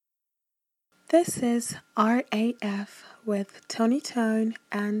This is RAF with Tony Tone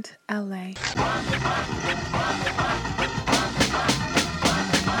and LA.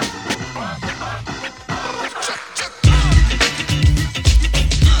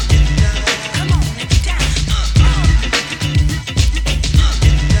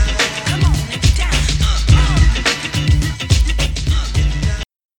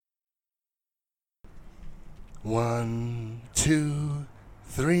 One, two,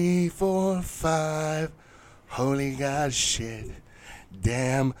 3, 4, 5. Holy God, shit.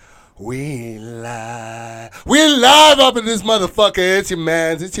 Damn, we live. We live up in this motherfucker. It's your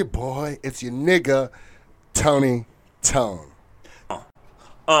mans. It's your boy. It's your nigga, Tony Tone.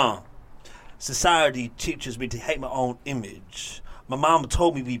 Society teaches me to hate my own image. My mama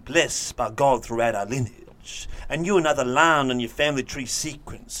told me to be blessed by God throughout our lineage. And you another line on your family tree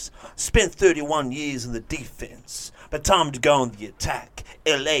sequence. Spent 31 years in the defense. But time to go on the attack.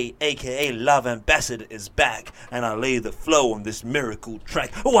 LA, aka Love Ambassador, is back, and I lay the flow on this miracle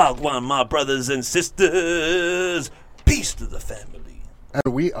track. Wagwan, my brothers and sisters. Peace to the family.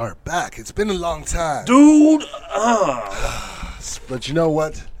 And we are back. It's been a long time. Dude, But you know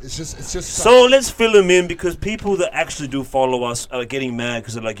what? It's just So let's fill them in, because people that actually do follow us are getting mad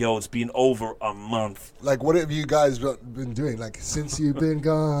because they're like, yo, it's been over a month. like, what have you guys been doing? Like, since you've been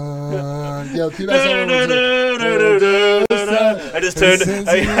gone. Yo, can you I just turned.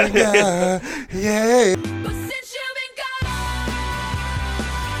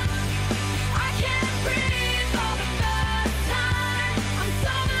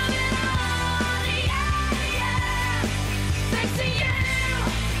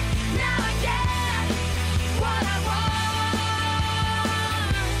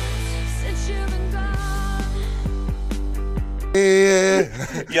 Yeah.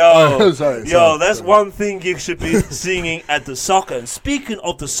 Yo, sorry, that's one thing you should be singing at the soccer. And speaking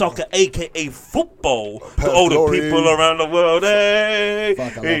of the soccer, aka football, to all the people around the world, hey,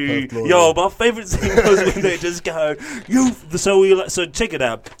 yo, my favorite thing was when they just go, so check it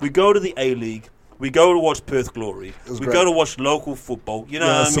out. We go to the A-League. We go to watch Perth Glory. We go to watch local football. You know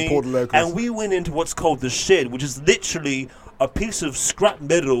what I mean? Support the locals. And we went into what's called the shed, which is literally a piece of scrap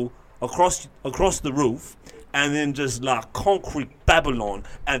metal across the roof. And then just like concrete Babylon,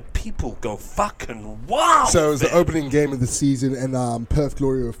 and people go fucking wild. So it was the opening game of the season, and Perth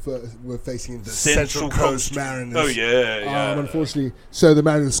Glory were facing the Central Coast Mariners. Oh yeah. Unfortunately, so the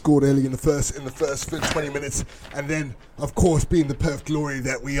Mariners scored early in the first 20 minutes, and then, of course, being the Perth Glory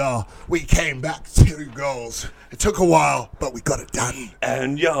that we are, we came back 2 goals. It took a while, but we got it done.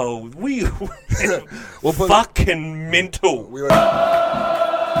 And yo, we fucking mental. We were.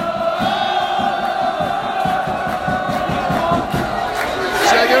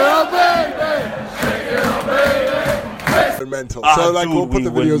 Mental. So like, we'll put the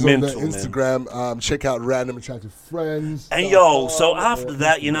videos on the Instagram. Check out Random Attractive Friends. And yo, so after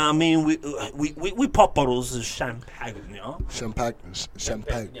that, you know what I mean, we pop bottles of champagne, you know? Champagne.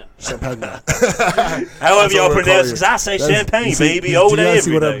 However y'all pronounce it, because I say champagne, baby, all day, every day.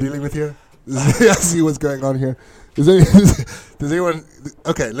 See what I'm dealing with here? I see what's going on here. Does anyone?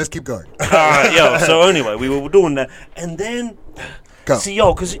 Okay, let's keep going. Alright, yo, so anyway, we were doing that, and then. Go. See,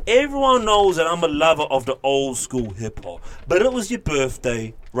 yo, because everyone knows that I'm a lover of the old school hip hop, but it was your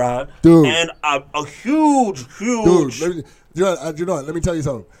birthday, right? Dude. And a huge. Dude, you know what? Let me tell you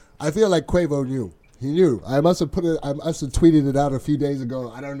something. I feel like Quavo knew. He knew. I must have tweeted it out a few days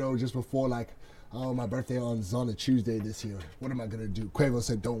ago. I don't know, just before, like, oh, my birthday is on a Tuesday this year. What am I gonna do? Quavo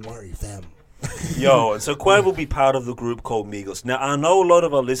said, "Don't worry, fam." Yo, so Quavo will be part of the group called Migos. Now, I know a lot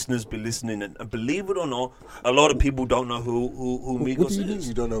of our listeners be listening, and believe it or not, a lot of people don't know who Migos what do you is.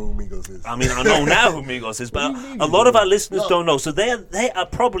 You don't know who Migos is? I mean, I know now who Migos is, but a lot of our listeners don't know. So they are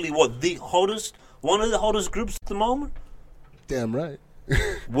probably one of the hottest groups at the moment. Damn right.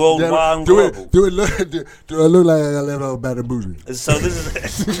 Worldwide and global. Do it look like a little bad and bougie? So this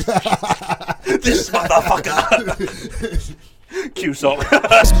is this motherfucker. Cue song.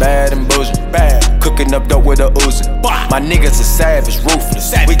 It's bad and bougie, bad. Cooking up dope with a Uzi. My niggas are savage,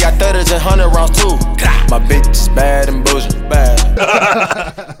 ruthless. We got 30s and 100 rounds too. My bitch is bad and bougie, bad.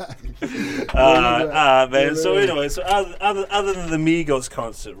 Man. So anyway, so other than the Migos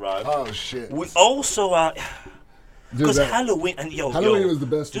concert, right? Oh shit. We also are. Because Halloween, and Halloween was the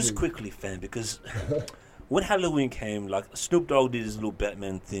best. Just quickly, fam, because when Halloween came, like Snoop Dogg did his little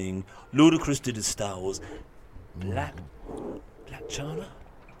Batman thing, Ludacris did his Star Wars, Black China.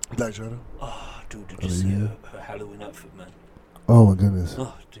 Black China. Oh, dude, did you see her Halloween outfit, man? Oh my goodness.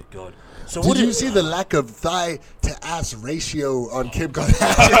 Oh, dear God. So Did you see the lack of thigh to ass ratio on Kim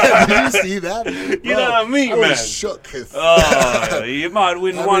Kardashian? Did you see that? You know what I mean, I man? was shook. Oh, you might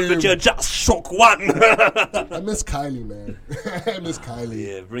win one, but you just shook one. I miss Kylie, man. I miss Kylie.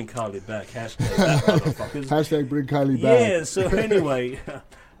 Yeah, bring Kylie back. Hashtag that, motherfuckers. Hashtag bring Kylie back. Yeah, so anyway,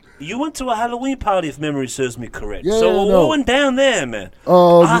 you went to a Halloween party, if memory serves me correct. Yeah, so no. what went down there, man?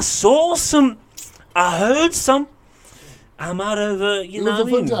 I saw some, I heard some. I'm out of, you know what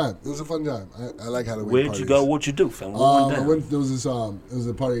I mean? It was a fun time. I like Halloween Where'd parties. you go? What'd you do, fam? What went down? There was this, it was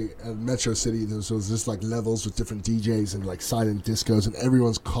a party at Metro City. There was just like levels with different DJs and like silent discos, and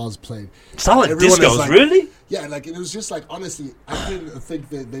everyone's cosplayed. Silent Everyone is discos, like, really? Yeah, like it was just like, honestly, I didn't think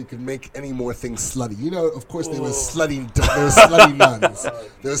that they could make any more things slutty. You know, of course, there was slutty nuns.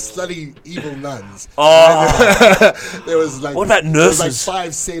 There was slutty evil nuns. Oh. There was like, what about there was nurses? like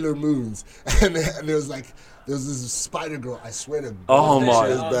 5 Sailor Moons, and there was this Spider Girl. I swear to God, Oh my.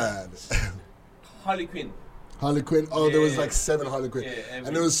 she was bad. Harley Quinn. Harley Quinn. Oh, there was Yeah. like 7 Harley Quinn, Yeah,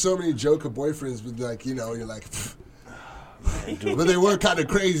 and there was so many Joker boyfriends. With like, you know, you're like, but they were kind of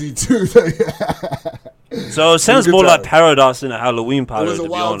crazy too. So it sounds good more like time. paradise than a Halloween It party, was a to be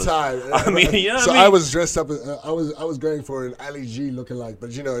wild honest. time. I mean, you know what so I mean? I was dressed up. I was going for an Ali G looking-like, but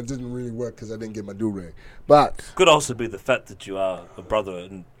you know, it didn't really work because I didn't get my do-rag. But Could also be the fact that you are a brother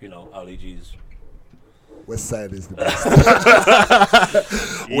and, you know, Ali G's. West Side is the best. West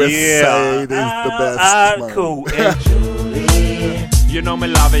Side is the best. man. Cool. You know me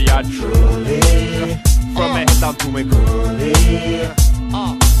love it, yeah, truly. From me head down to me coolie.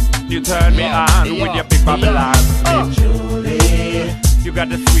 You turn me on with your big Babylon speech. You got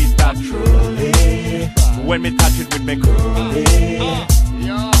the sweet that truly. When me touch it with me coolie.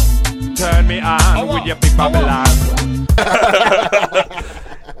 Turn me on with your big Babylon.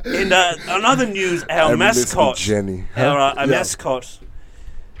 In another news, our I miss mascot, Jenny. our Yeah. mascot,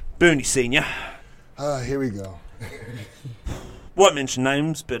 Bernie Senior. Here we go. Won't mention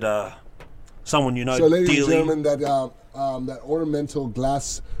names, but someone you know So, ladies and dearly, gentlemen, that ornamental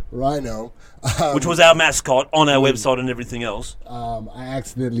glass rhino, which was our mascot on our website and everything else. I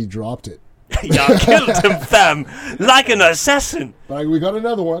accidentally dropped it. Yeah, killed him, fam, like an assassin. But we got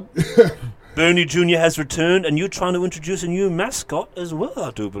another one. Bernie Jr. has returned, and you're trying to introduce a new mascot as well,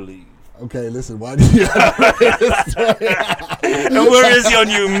 I do believe. Okay, listen, why do you And where is your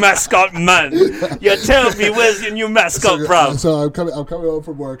new mascot, man? You tell me, where's your new mascot, bro? So I'm coming home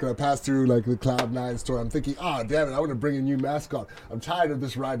from work and I pass through like the Cloud9 store. I'm thinking, damn it, I want to bring a new mascot. I'm tired of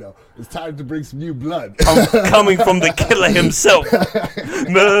this rhino. It's time to bring some new blood. Coming from the killer himself.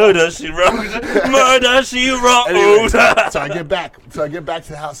 Murder, she wrote. Murder, she wrote. Anyway, so I get back to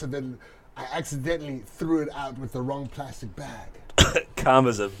the house and then I accidentally threw it out with the wrong plastic bag.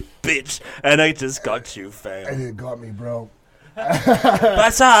 Karma's a bitch, and I just got you, And fam. it got me, bro.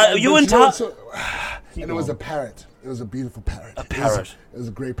 That's you But and you know, Todd. and it was a parrot. It was a beautiful parrot. A parrot. It was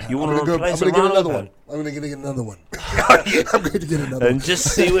a great parrot. You I'm wanna gonna replace I'm a gonna get rhino another one. parrot? I'm gonna get another one. I'm going to get another one. And just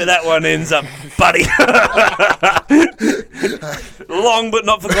see where that one ends up, buddy. Long but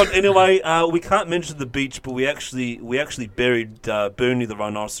not forgotten. Anyway, we can't mention the beach, but we actually buried Bernie the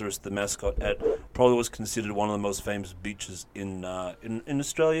rhinoceros, the mascot, at probably was considered one of the most famous beaches in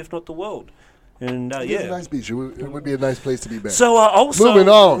Australia, if not the world. And It's a yeah. nice beach. It would be a nice place to be back. So also, Moving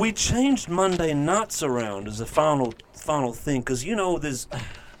on. we changed Monday nights around as a final thing, because you know there's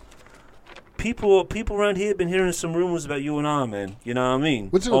people around here have been hearing some rumors about you and I, man. You know what I mean?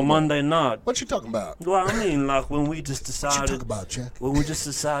 What you On talking about? Monday night. What you talking about? Well, I mean, like when we just What you decided. talking about, Jack? When we just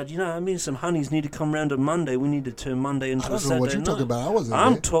decided, you know what I mean, some honeys need to come round on Monday. We need to turn Monday into I a don't know Saturday what you're night. talking about. I wasn't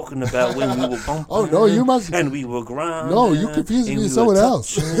I'm there. talking about when we were bumping. Oh, no, you must- And we were grinding. No, you confused me and we with someone were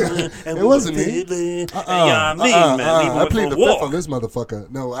else. touching, and It we wasn't were me. feeling. Yeah, I mean, man, we I went plead for the a fifth walk. on this motherfucker.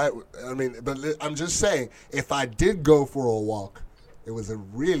 No, I mean, but I'm just saying, if I did go for a walk, it was a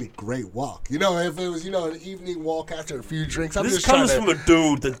really great walk. You know, if it was, an evening walk after a few drinks, I'm This just trying comes to... from a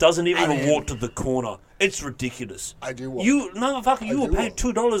dude that doesn't even I mean- walk to the corner. It's ridiculous. I do walk. You motherfucker, you I will do pay walk.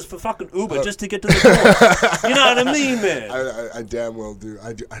 $2 for fucking Uber just to get to the corner. You know what I mean, man? I damn well do.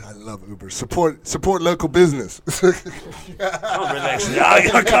 I do. I love Uber. Support local business. I can't really actually.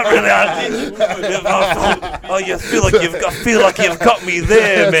 I can't really. Oh, you feel like you've got me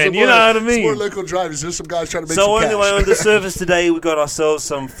there, man. You know what I mean? Support local drivers. There's some guys trying to make So some anyway, cash. on the service today, we got ourselves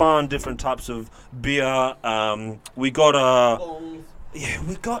some fun, different types of beer. We got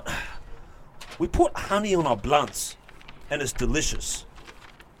we put honey on our blunts, and it's delicious.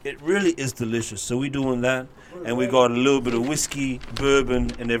 It really is delicious. So we're doing that, and we got a little bit of whiskey, bourbon,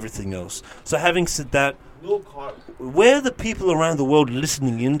 and everything else. So having said that, where are the people around the world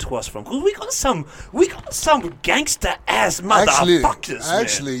listening in to us from? Because we got some gangster ass motherfuckers.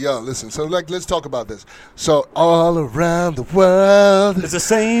 Actually, yo, listen. So, let's talk about this. So, all around the world, it's the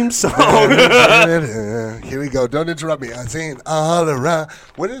same song. Here we go. Don't interrupt me. I'm saying all around.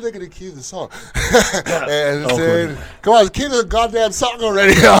 When are they gonna cue the song? Come on, cue the goddamn song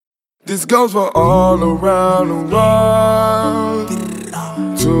already. This goes for all around the world.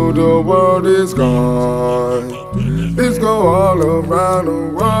 To the world is gone. Let's go all around the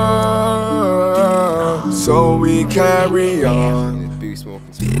world. So we carry on.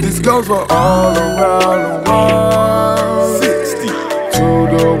 This goes for all around the world. 60. To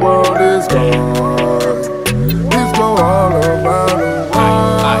the world is gone. Let's go all around the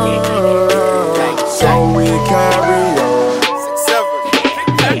world. So we carry on.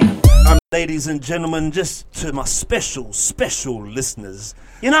 Ladies and gentlemen, just to my special listeners,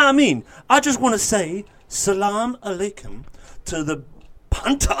 you know what I mean? I just want to say salam alaikum to the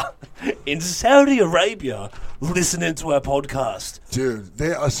punter in Saudi Arabia listening to our podcast. Dude,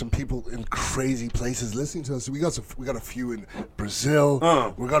 there are some people in crazy places listening to us. We got a few in Brazil.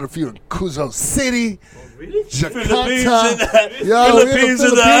 We got a few in Kuzo City. Really? Jakarta. Philippines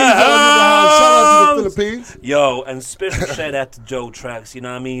in the house. Shout out to the Philippines. Yo, and special shout out to Joe Trax. You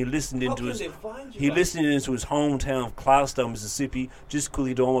know what I mean? He listened into his hometown of Clarksdale, Mississippi. Just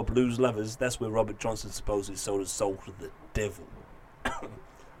Kulidoma Blues Lovers. That's where Robert Johnson supposedly sold his soul to the devil.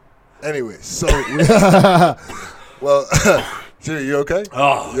 Anyway, so well, Jimmy, you okay?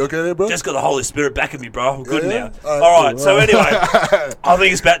 Oh, you okay there, bro? Just got the Holy Spirit backing me, bro. I'm good now. All right, cool. So anyway, I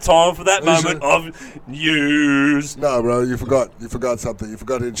think it's about time for that moment of news. No, bro, you forgot something. You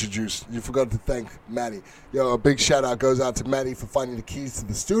forgot to introduce. You forgot to thank Maddie. Yo, a big shout out goes out to Maddie for finding the keys to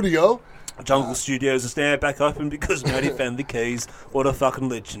the studio. Jungle Studios is now back open because Maddie found the keys. What a fucking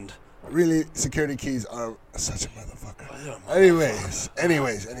legend. Really, security keys are such a motherfucker. Anyways, and it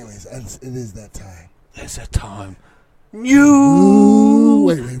is that time. It's that time.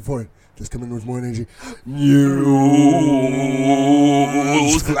 News. Wait for it. Just come in with more energy. News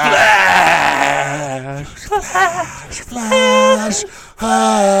flash.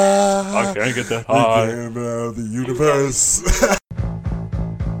 I can't get that high. The game of the universe.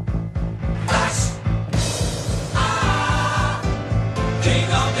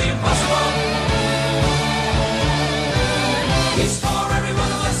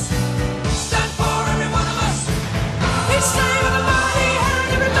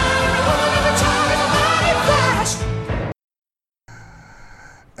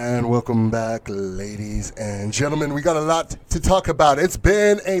 And welcome back, ladies and gentlemen. We got a lot to talk about. It's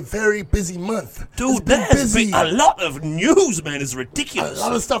been a very busy month. Dude, there's been a lot of news, man. It's ridiculous. A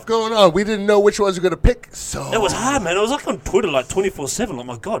lot of stuff going on. We didn't know which ones we were going to pick. So it was hard, man. I was like on Twitter like 24/7. Like,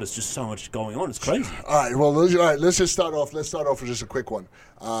 my God, it's just so much going on. It's crazy. All right, well, let's just start off. Let's start off with just a quick one.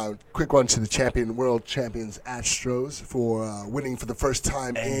 Quick one to the world champions Astros for winning for the first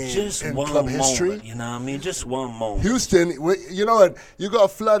time in club history. You know what I mean? Just one moment. Houston, you know what? You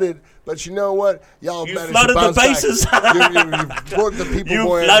got flooded, but you know what? Y'all managed flooded to bounce the bases. you brought the people you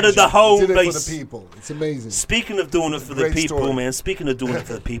more flooded energy. the whole did it base. for the people. It's amazing. Speaking of doing it for the Great people, story. man. Speaking of doing it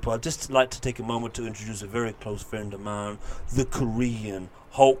for the people, I'd just like to take a moment to introduce a very close friend of mine, the Korean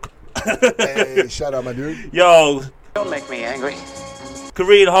Hulk. Hey, shout out, my dude. Yo. Don't make me angry.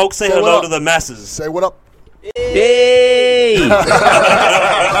 Korean Hulk, say hello to the masses. Say what up. Hey!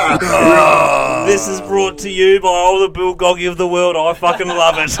 This is brought to you by all the bulgogi of the world. I fucking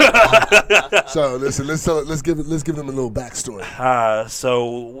love it. So listen, let's give them a little backstory.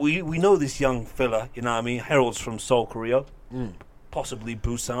 So we know this young fella, you know what I mean? Herald's from Seoul, Korea. Possibly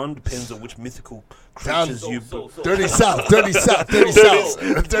Busan, depends on which mythical creatures you... Dirty South.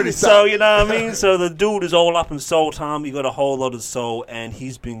 So, you know what I mean? So the dude is all up in Seoul time. He got a whole lot of soul, and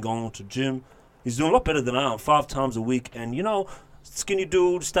he's been going to gym. He's doing a lot better than I am, 5 times a week. And, you know, skinny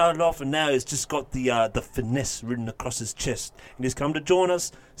dude started off, and now he's just got the finesse written across his chest. And he's come to join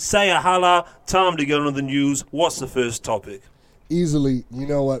us. Say a holla. Time to get on the news. What's the first topic? Easily, you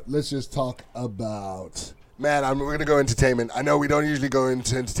know what? Let's just talk about... Man, we're going to go entertainment. I know we don't usually go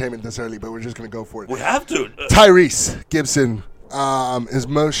into entertainment this early, but we're just going to go for it. We have to. Tyrese Gibson, his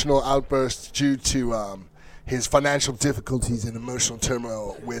emotional outburst due to his financial difficulties and emotional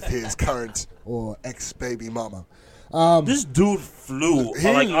turmoil with his current or ex-baby mama. This dude flew.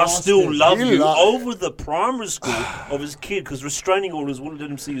 I still love you over the primary school of his kid because restraining orders wouldn't let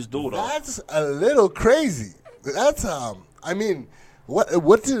him see his daughter. That's a little crazy. That's, I mean...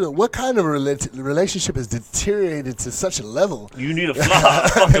 What kind of relationship has deteriorated to such a level? You need to fly a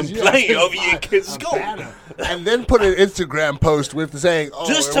fucking plane over your kid's school. And then put an Instagram post with saying, "Oh,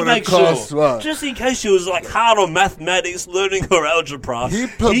 just it to would've make cost, sure, just in case she was like hard on mathematics, learning her algebra. He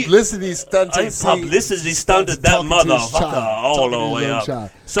publicity stunted. Publicity stunted that motherfucker all the way up.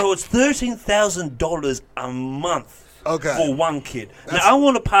 So it's $13,000 a month. Okay. For one kid. Now, I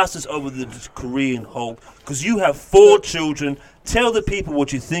want to pass this over to the Korean Hulk because you have 4 children. Tell the people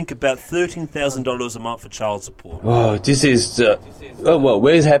what you think about $13,000 a month for child support. Oh, this is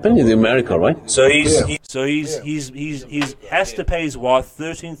where it happened in America, right? So he has to pay his wife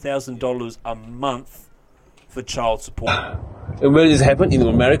 $13,000 a month for child support. And where does it happen? In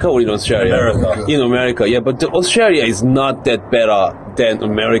America or in Australia? America. In America, yeah. But Australia is not that better than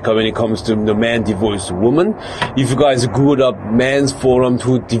America when it comes to the man divorce woman. If you guys Google up men's forum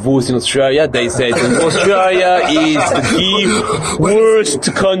to divorce in Australia, they say that Australia is the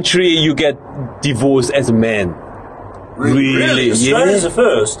worst country you get divorced as a man. Really? Australia's the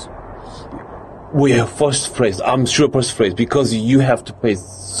first. We are first place. I'm sure first place because you have to pay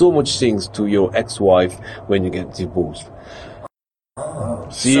so much things to your ex-wife when you get divorced.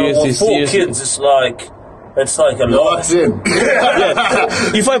 Seriously, so 4 kids, it's like a lot. Yeah.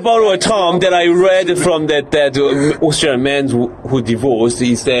 If I borrow a term that I read from that Australian man who divorced,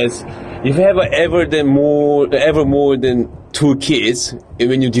 he says, if you have ever more than 2 kids, and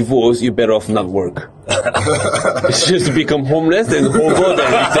when you divorce, you're better off not work. It's just to become homeless and hobo,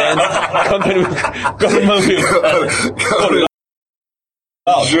 then government will.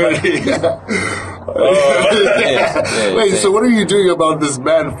 Wait, so what are you doing about this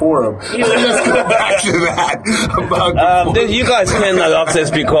man forum? Let's go back to that. Then you guys cannot access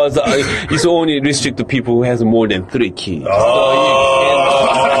because it's only restricted to people who has more than 3 kids. So you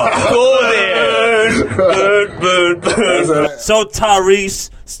cannot go there. So Tyrese,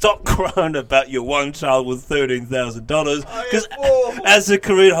 stop crying about your one child with $13,000 because as the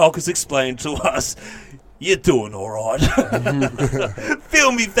Korean Hulk has explained to us, you're doing all right.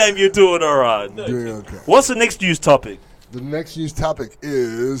 Feel me, fam, you're doing all right. Doing okay. What's the next news topic? The next news topic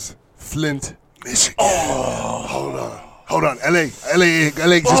is Flint, Michigan. Oh, hold on. LA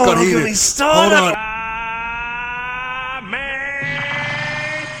just got heated. Hold on.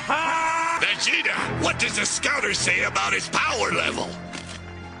 Vegeta, what does the scouter say about his power level?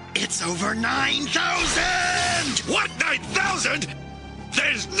 It's over 9,000! What, 9,000?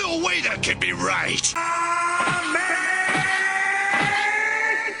 There's no way that can be right.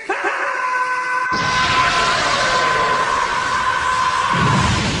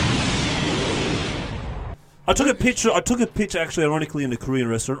 I took a picture actually ironically in the Korean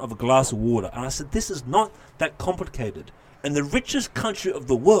restaurant of a glass of water, and I said, this is not that complicated. In the richest country of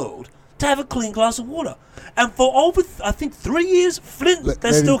the world, to have a clean glass of water. And for over, I think, 3 years, Flint,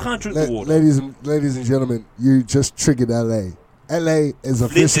 they still can't drink the water. Ladies and gentlemen, you just triggered LA. LA is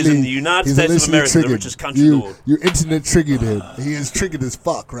officially... Flint is in the United States of America, the richest country in the world. You internet triggered him. He is triggered as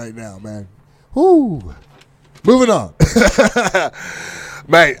fuck right now, man. Woo. Moving on.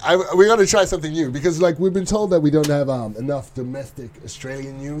 Mate, we got to try something new because, like, we've been told that we don't have enough domestic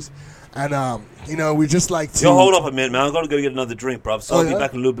Australian news. And, we just like to... Yo, hold up a minute, man. I've got to go get another drink, bruv. So I'll be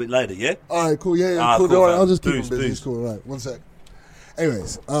back a little bit later, yeah? All right, cool. Yeah, cool. Don't worry. I'll just keep him busy. It's cool. All right, 1 sec.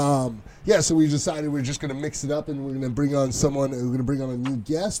 Anyways, so we decided we're just going to mix it up and we're going to bring on someone. We're going to bring on a new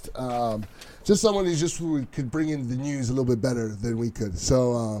guest. Just someone who could bring in the news a little bit better than we could.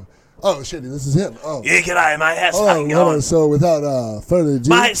 So, oh, shit, this is him. Oh. Yeah, g'day, mate. How's fucking going? So, without further ado...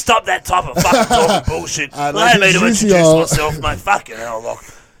 Mate, stop that type of fucking talking bullshit. Allow me to introduce myself, mate. Fucking hell, look.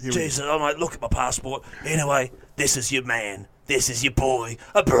 Jesus, I might look at my passport. Anyway, this is your man. This is your boy,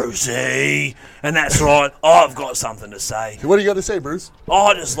 a Brucey. And that's right, I've got something to say. What do you got to say, Bruce?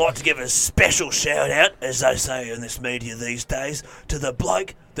 I'd just like to give a special shout out, as they say in this media these days, to the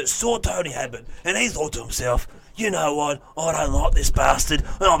bloke that saw Tony Abbott and he thought to himself, you know what, I don't like this bastard,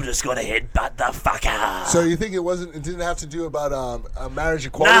 I'm just going to headbutt the fucker. So you think it didn't have to do about marriage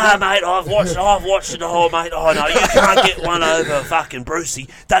equality? Nah, mate, I've watched it all, mate. I know, you can't get one over fucking Brucey.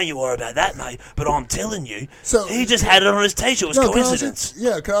 Don't you worry about that, mate. But I'm telling you, he just had it on his t-shirt. It was coincidence.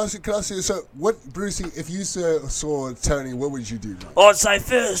 Can I ask you, so what, Brucey, if you saw Tony, what would you do, mate? I'd say,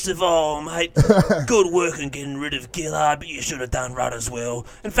 first of all, mate, good work in getting rid of Gillard, but you should have done Rudd as well.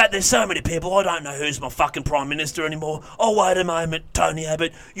 In fact, there's so many people, I don't know who's my fucking Prime Minister anymore. Oh, wait a moment, Tony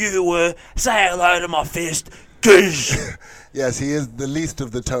Abbott, you were. Say hello to my fist. Goosh. Yes, he is the least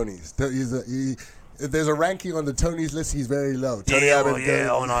of the Tonys. If there's a ranking on the Tony's list, he's very low. Tony Yeah, Abbott,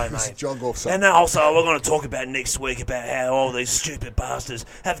 I know, he's mate. John Goff. And then also, we're going to talk about next week about how all these stupid bastards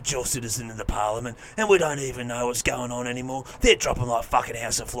have dual citizen in the parliament, and we don't even know what's going on anymore. They're dropping like fucking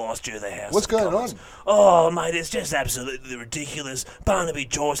House of Flies through their house. What's going on? Oh, mate, it's just absolutely ridiculous. Barnaby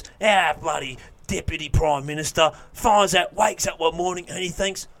Joyce, our bloody Deputy Prime Minister, finds out, wakes up one morning, and he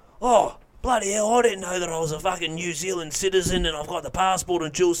thinks, oh, bloody hell, I didn't know that I was a fucking New Zealand citizen and I've got the passport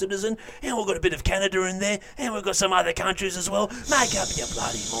and dual citizen, and we've got a bit of Canada in there, and we've got some other countries as well. Make up your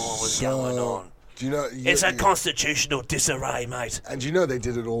bloody mind what's going on. Do you know? It's a constitutional disarray, mate. And you know they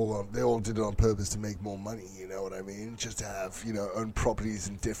did it all. They all did it on purpose to make more money. You know what I mean? Just to have own properties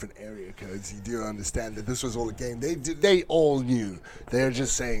in different area codes. You do understand that this was all a game. They all knew. They're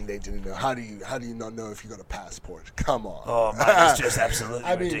just saying they didn't know. How do you not know if you got a passport? Come on. Oh, mate, it's just absolutely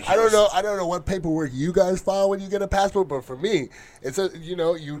ridiculous. I don't know what paperwork you guys file when you get a passport, but for me, it's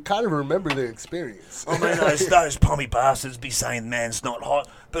you kind of remember the experience. I mean, those pommy bastards be saying man's not hot,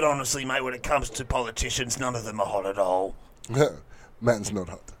 but honestly, mate, when it comes to politicians, none of them are hot at all. Man's not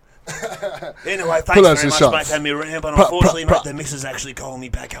hot. Anyway, thanks very much, mate, for having me around, but unfortunately, mate, the missus actually called me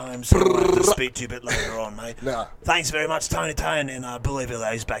back home, so I'll have to speak to you a bit later on, mate. Nah. Thanks very much, Tony Tone, and I believe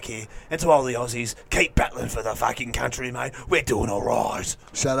he's back here. And to all the Aussies, keep battling for the fucking country, mate. We're doing all right.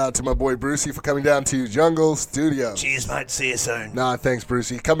 Shout out to my boy Brucey for coming down to Jungle Studio. Cheers, mate. See you soon. Nah, thanks,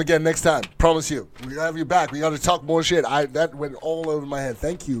 Brucey. Come again next time. Promise you. We gotta have you back. We gotta talk more shit. That went all over my head.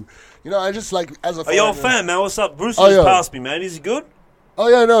 Thank you. I just like as a. Are you a fan, man? What's up? Brucey just passed me, man. Is he good? Oh,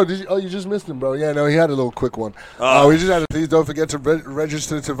 yeah, no. You just missed him, bro. Yeah, no, he had a little quick one. We just had to, please don't forget to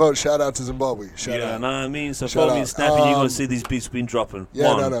register to vote. Shout out to Zimbabwe. Shout out. No, I mean, so follow me and Snappy, you're going to see these beats been dropping.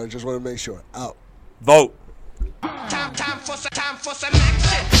 Yeah, no, just want to make sure. Out. Vote. Time for some action. Time for some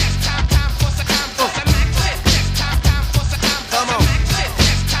action. Time for some action. Time for some action. Time for some action.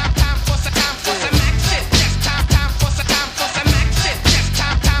 Time for some action. Time for some action.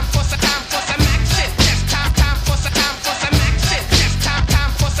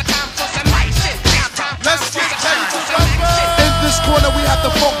 Let's get ready to rumble. In this corner we have the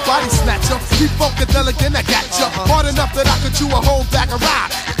funk body snatcher. Keep funkadelic and I got ya. Hard enough that I could chew a whole bag of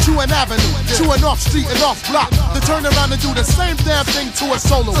ride. Chew an avenue, chew an off street and off block. To turn around and do the same damn thing to a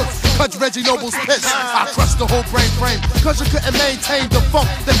soloist. Cause Reggie Noble's pissed. I crushed the whole brain frame. Cause you couldn't maintain the funk.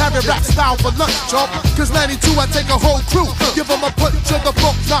 Then have your rap style for lunch, chump. Cause 92 I take a whole crew. Give them a put to the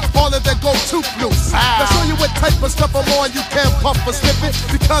book, not all of them go too loose. Now show you what type of stuff I'm on. You can't puff or skip it.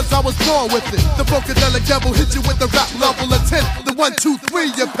 Because I was born with it. The funkadelic devil hit you with the rap level of 10. The 1, 2,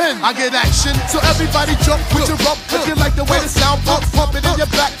 3, your pen. I get action. So everybody jump with your rump. If you like the way the sound pump, pump it in your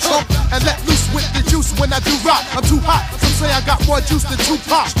back trunk. And let loose with the juice when I do rock. I'm too hot. Some say I got more juice than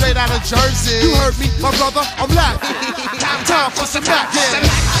Tupac. Straight out of Jersey. You heard me, my brother. I'm live. Time for some action.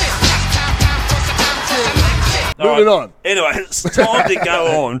 Moving on. Anyway, it's time to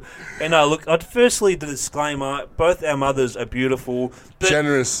go on. And look, firstly, the disclaimer, both our mothers are beautiful.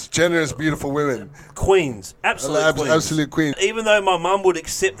 Generous, beautiful women. Queens. Absolute queens. Absolute queen. Even though my mum would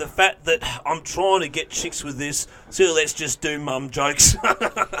accept the fact that I'm trying to get chicks with this, so let's just do mum jokes.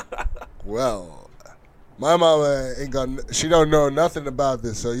 Well, my mama she don't know nothing about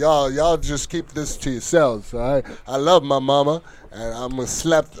this, so y'all just keep this to yourselves, all right? I love my mama, and I'm gonna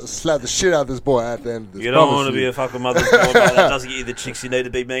slap the shit out of this boy at the end of this. You don't want to be a fucking mother's boy, mate. That doesn't get you the chicks you need to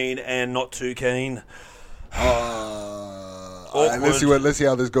be mean and not too keen. All right, let's see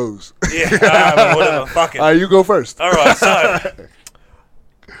how this goes. Yeah, whatever, fuck it. All right, you go first. All right, so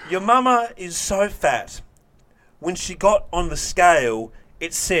your mama is so fat. When she got on the scale,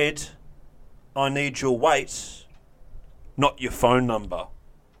 it said, I need your weight, not your phone number.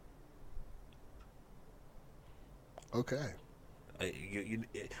 Okay.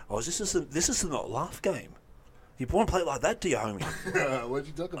 This is not a laugh game. You want to play it like that, do you, homie? What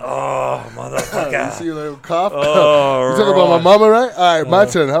you talking about? Oh, motherfucker. You see your little cough? Oh, you talking about my mama, right? All right, my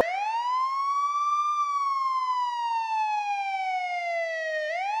turn, huh?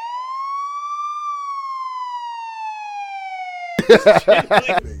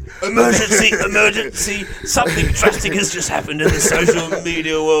 Emergency. Something drastic has just happened in the social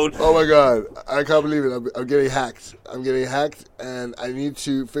media world. Oh my god, I can't believe it. I'm getting hacked. And I need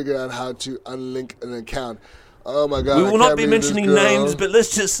to figure out how to unlink an account. Oh my god. We will not be mentioning names, but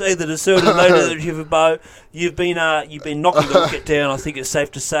let's just say that a certain lady that you've been knocking the wicket down, I think it's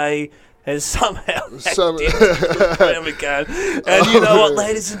safe to say, has somehow family card. And you know what,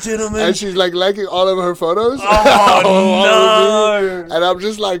 ladies and gentlemen? And she's like liking all of her photos. Oh, no. And I'm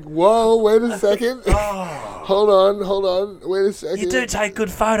just like, whoa, wait a second. Hold on. Wait a second. You do take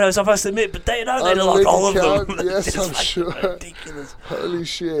good photos, I must admit, but they don't Unlinked like all of account? them. Yes, It's I'm fucking sure. ridiculous. Holy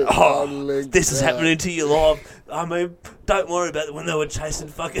shit. Oh, Unlinked this is account. happening to your life. I mean, don't worry about it when they were chasing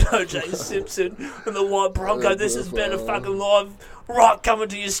fucking O.J. Simpson and the white Bronco. This has been a fucking live right coming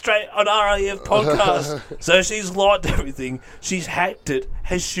to you straight on RAF podcast. So she's liked everything. She's hacked it.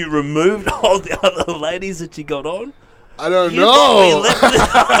 Has she removed all the other ladies that she got on? I don't You know.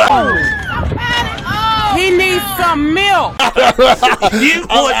 He needs some milk.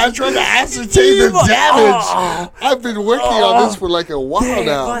 I'm trying to ascertain the damage. I've been working on this for like a while There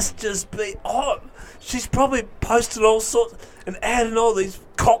now. must just be. Oh, she's probably posted all sorts and added all these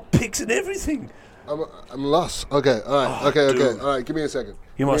cock pics and everything. I'm lost. Okay, all right. Okay. All right, give me a second.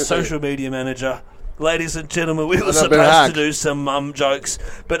 You're my social media manager. Ladies and gentlemen, we were I've been supposed to hacked. do some mum jokes,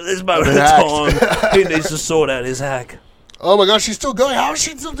 but at this moment been in hacked. time, he needs to sort out his hack. Oh my gosh, she's still going. How is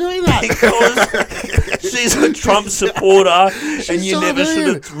she still doing that? Because she's a Trump supporter, and you still never should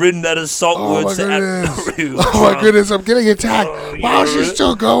doing have written that assault words at real Oh my Trump. goodness, I'm getting attacked. Wow, she's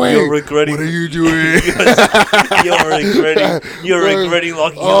still going. You're regretting. What are you doing? You're regretting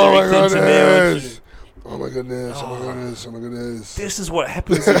like Oh my Hillary Clinton now. goodness. Oh my goodness. Oh my goodness. Oh my goodness. This is what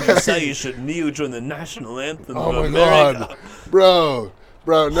happens when you say you should kneel during the national anthem Oh of my America. god.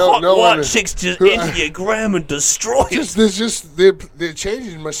 Bro, no, Hot no white one. chicks just enter your gram and destroy it. They're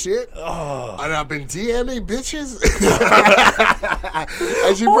changing my shit. And I've been DMing bitches.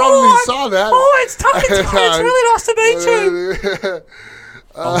 And she probably saw that. Oh, it's Tony. It's really nice to meet you.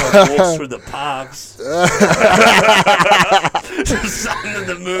 Walks through the parks. The sun and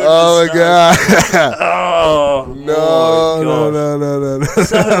the moon. Oh my god. Oh No.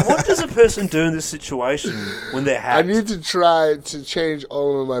 So, what does a person do in this situation when they're I hacked? need to try to change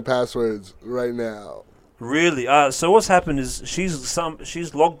all of my passwords right now. Really? So what's happened is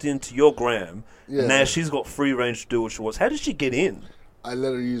she's logged into your gram. Yeah. And now she's got free range to do what she wants. How did she get in? I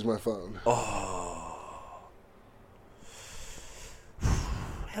let her use my phone.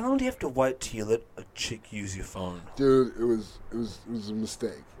 How long do you have to wait till you let a chick use your phone? Dude, it was a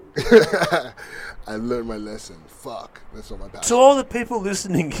mistake. I learned my lesson. Fuck. That's not my password. To all the people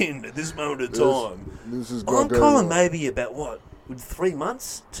listening in at this moment of time, This is I'm going calling well. maybe about what? 3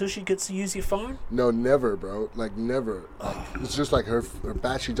 months till she gets to use your phone? No, never, bro. Like, never. Like, it's just like her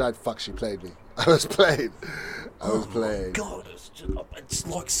battery died. Fuck, she played me. I was played. God, it's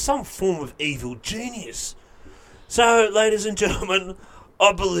like some form of evil genius. So, ladies and gentlemen,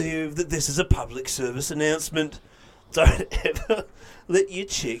 I believe that this is a public service announcement. Don't ever let your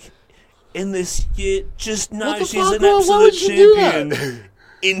chick in this year just know What the she's fuck, an bro? Why absolute would you do that? champion.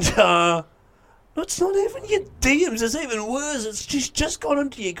 Into it's not even your DMs, it's even worse. She's just got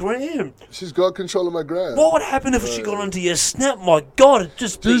onto your gram. She's got control of my gram. What would happen if she got onto your Snap? My God, it'd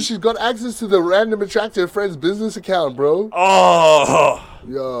just Dude, be... she's got access to the random attractive friend's business account, bro. Oh!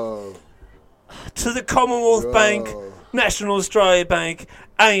 Yo. To the Commonwealth Bank, National Australia Bank,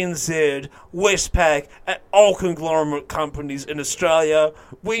 ANZ, Westpac, and all conglomerate companies in Australia,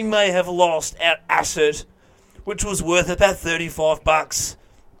 we may have lost our asset, which was worth about $35.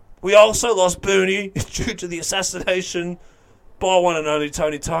 We also lost Bernie due to the assassination by one and only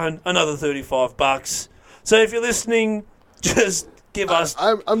Tony Tone, another $35. So if you're listening, just give us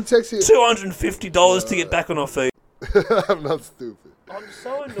I'm texting $250 to get back on our feet. I'm not stupid. I'm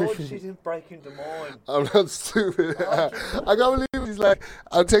so annoyed she didn't break into mine. I'm not stupid. I can't believe it. She's like,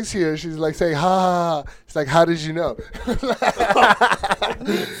 I'll text her. She's like saying, ha ha ha. She's like, how did you know?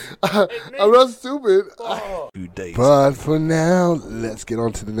 I'm not stupid. But for now, let's get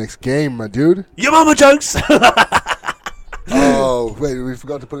on to the next game, my dude. Your mama jokes. Oh, wait, we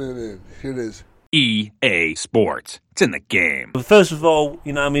forgot to put it in. Here it is. EA Sports. It's in the game. But first of all,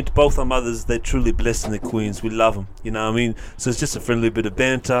 you know what I mean, to both our mothers, they're truly blessed in their queens. We love them, you know what I mean? So it's just a friendly bit of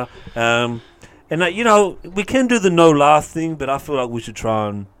banter. And, you know, we can do the no laugh thing, but I feel like we should try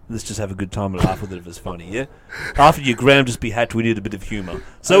and let's just have a good time and laugh with it if it's funny, yeah? After your gram just be hacked, we need a bit of humour.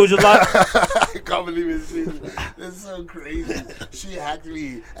 So would you like... I can't believe it. That's so crazy. She hacked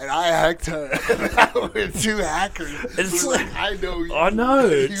me, and I hacked her. We're two hackers. It's We're like, I know you. I know.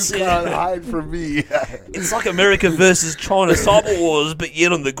 You It's, can't hide from me. It's like America versus China cyber wars, but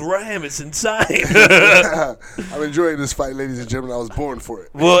yet on the gram. It's insane. I'm enjoying this fight, ladies and gentlemen. I was born for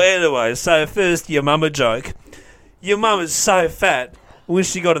it. Well, anyway, so first, your mama joke. Your mum is so fat, when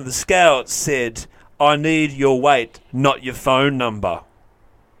she got on the scale, it said, I need your weight, not your phone number.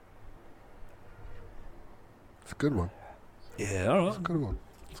 It's a good one. Yeah, all right. It's a good one.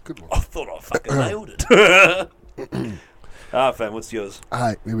 It's a good one. I thought I fucking nailed it. Fam, what's yours? All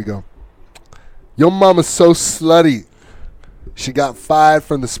right, here we go. Your mama's so slutty. She got fired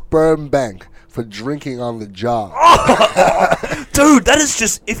from the sperm bank for drinking on the job. Dude, that is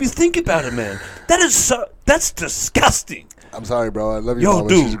just, if you think about it, man, that's disgusting. I'm sorry, bro. I love you, Yo, mama.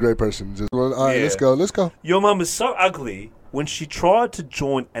 dude. She's a great person. Just, all right, Yeah. let's go. Your mum is so ugly, when she tried to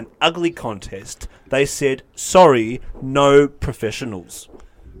join an ugly contest, they said, sorry, no professionals.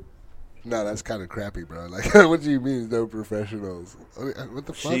 No, that's kind of crappy, bro. Like, what do you mean, no professionals? What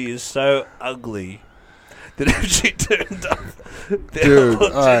the fuck? She is so ugly that if she turned up, they Dude, were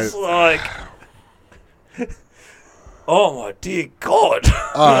just like, oh my dear God.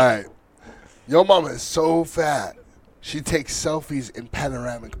 All right. Your mama is so fat. She takes selfies in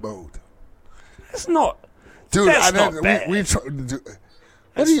panoramic mode. That's not. Dude, That's not bad. we try, what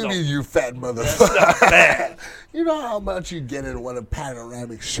That's do you not- mean, you fat motherfucker? That's not bad. You know how much you get in one of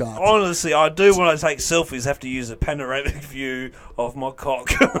panoramic shots? Honestly, I do when I take selfies have to use a panoramic view of my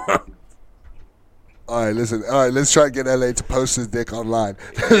cock. All right, listen. All right, let's try to get LA to post his dick online.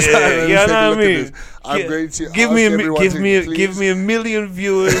 Yeah, I know what I mean. I'm going to give ask me everyone to please- give me 1 million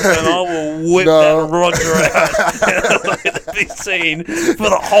viewers, and I will whip No. that Roger out and let it be seen for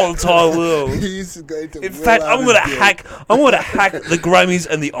the whole entire world. He's going to In will fact, out I'm gonna his dick. hack the Grammys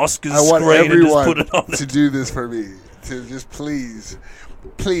and the Oscars I want screen and just everyone put it on. to do this for me. To just please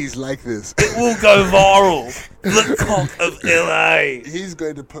like this. It will go viral. The cock of LA. He's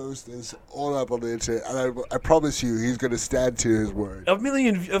going to post this all up on the internet, and I promise you, he's going to stand to his word.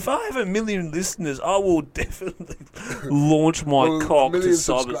 If I have 1 million listeners, I will definitely launch my Well, cock a million to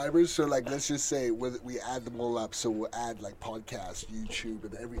cyber. subscribers, so like let's just say we add them all up, so we'll add like podcast, YouTube,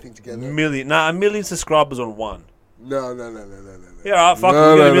 and everything together. 1 million subscribers on one. No. Yeah, alright, fuck,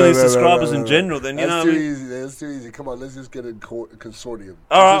 No, we'll get no, 1 million no, no, subscribers no, in no. general, then, you That's know too what I mean? easy. That's too easy. Come on, let's just get a consortium.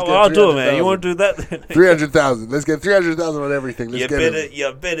 Alright, well, I'll do it, man. You want to do that then? 300,000. Let's get 300,000 on everything. Let's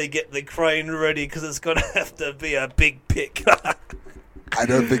You better get the crane ready, because it's going to have to be a big pick. I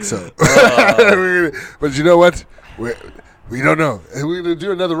don't think so. Oh. But you know what? We don't know. We're going to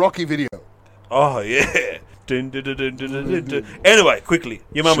do another Rocky video. Oh, yeah. Dun, dun, dun, dun, dun, dun, dun. Anyway, quickly,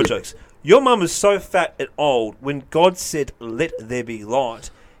 your mama jokes. Your mum is so fat and old, when God said, let there be light,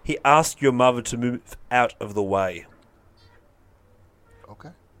 he asked your mother to move out of the way.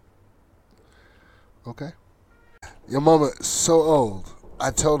 Okay. Your mama is so old. I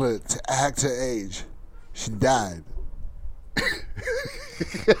told her to act her age. She died.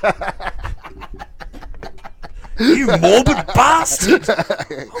 You morbid bastard!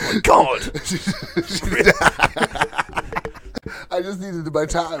 Oh my God! I just needed my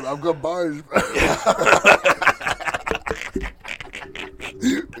time. I've got bars.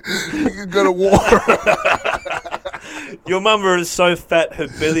 You can go to war. Your mama is so fat her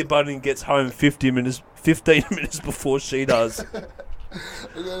belly button gets home 15 minutes before she does. Okay,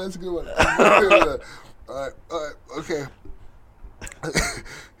 that's a good one. Alright, okay.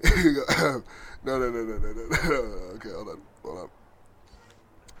 Here you go. No. Okay, hold on.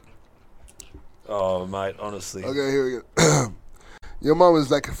 Oh, mate, honestly. Okay, here we go. Your mom is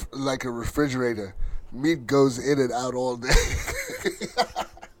like a refrigerator. Meat goes in and out all day.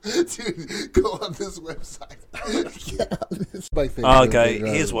 Dude, go on this website. Get on this. My favorite Okay, thing,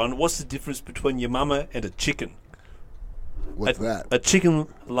 here's one. What's the difference between your mama and a chicken? What's that? A chicken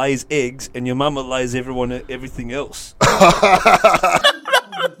lays eggs, and your mama lays everything else.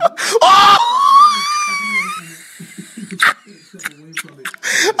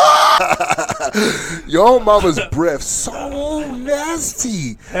 Your mama's breath so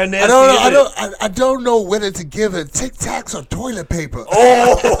nasty. How nasty is it? I don't know whether to give her Tic Tacs or toilet paper.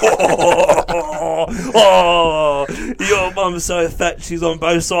 Oh, your mum's so fat she's on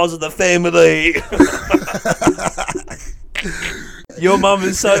both sides of the family. Your mum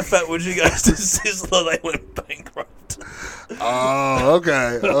is so fat when she goes to Sizzler they went bankrupt. Oh,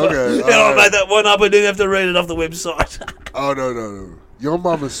 okay. I made that one up. I didn't have to read it off the website. Oh, no. Your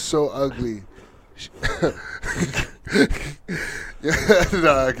mom is so ugly.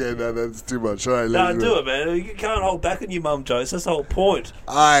 No, that's too much. All right, No, do it, man. You can't hold back on your mum jokes. That's the whole point.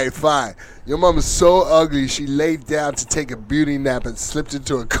 All right, fine. Your mom is so ugly, she laid down to take a beauty nap and slipped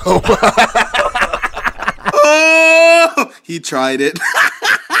into a coma. Oh, he tried it.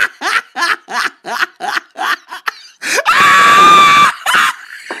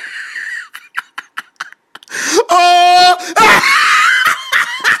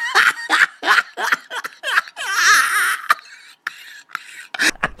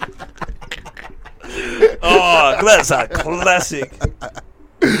 Oh, that's a classic.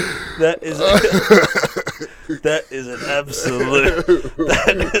 That is an absolute.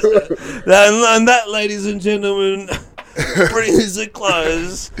 And that, ladies and gentlemen, brings a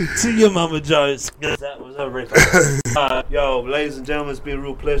close to your mama jokes. That was a ripper. Yo, ladies and gentlemen, it's been a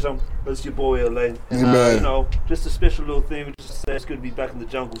real pleasure. That's your boy LA. And, you know, just a special little thing. Just to say it's good to be back in the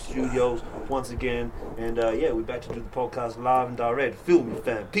Jungle Studios once again. And yeah, we're back to do the podcast live and direct. Feel me,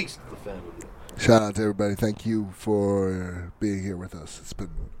 fam. Peace to the family. Shout out to everybody. Thank you for being here with us. It's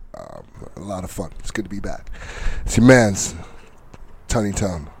been a lot of fun. It's good to be back. It's your man's Tony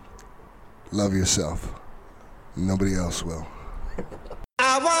Tone. Love yourself. Nobody else will.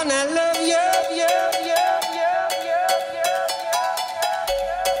 I wanna love you,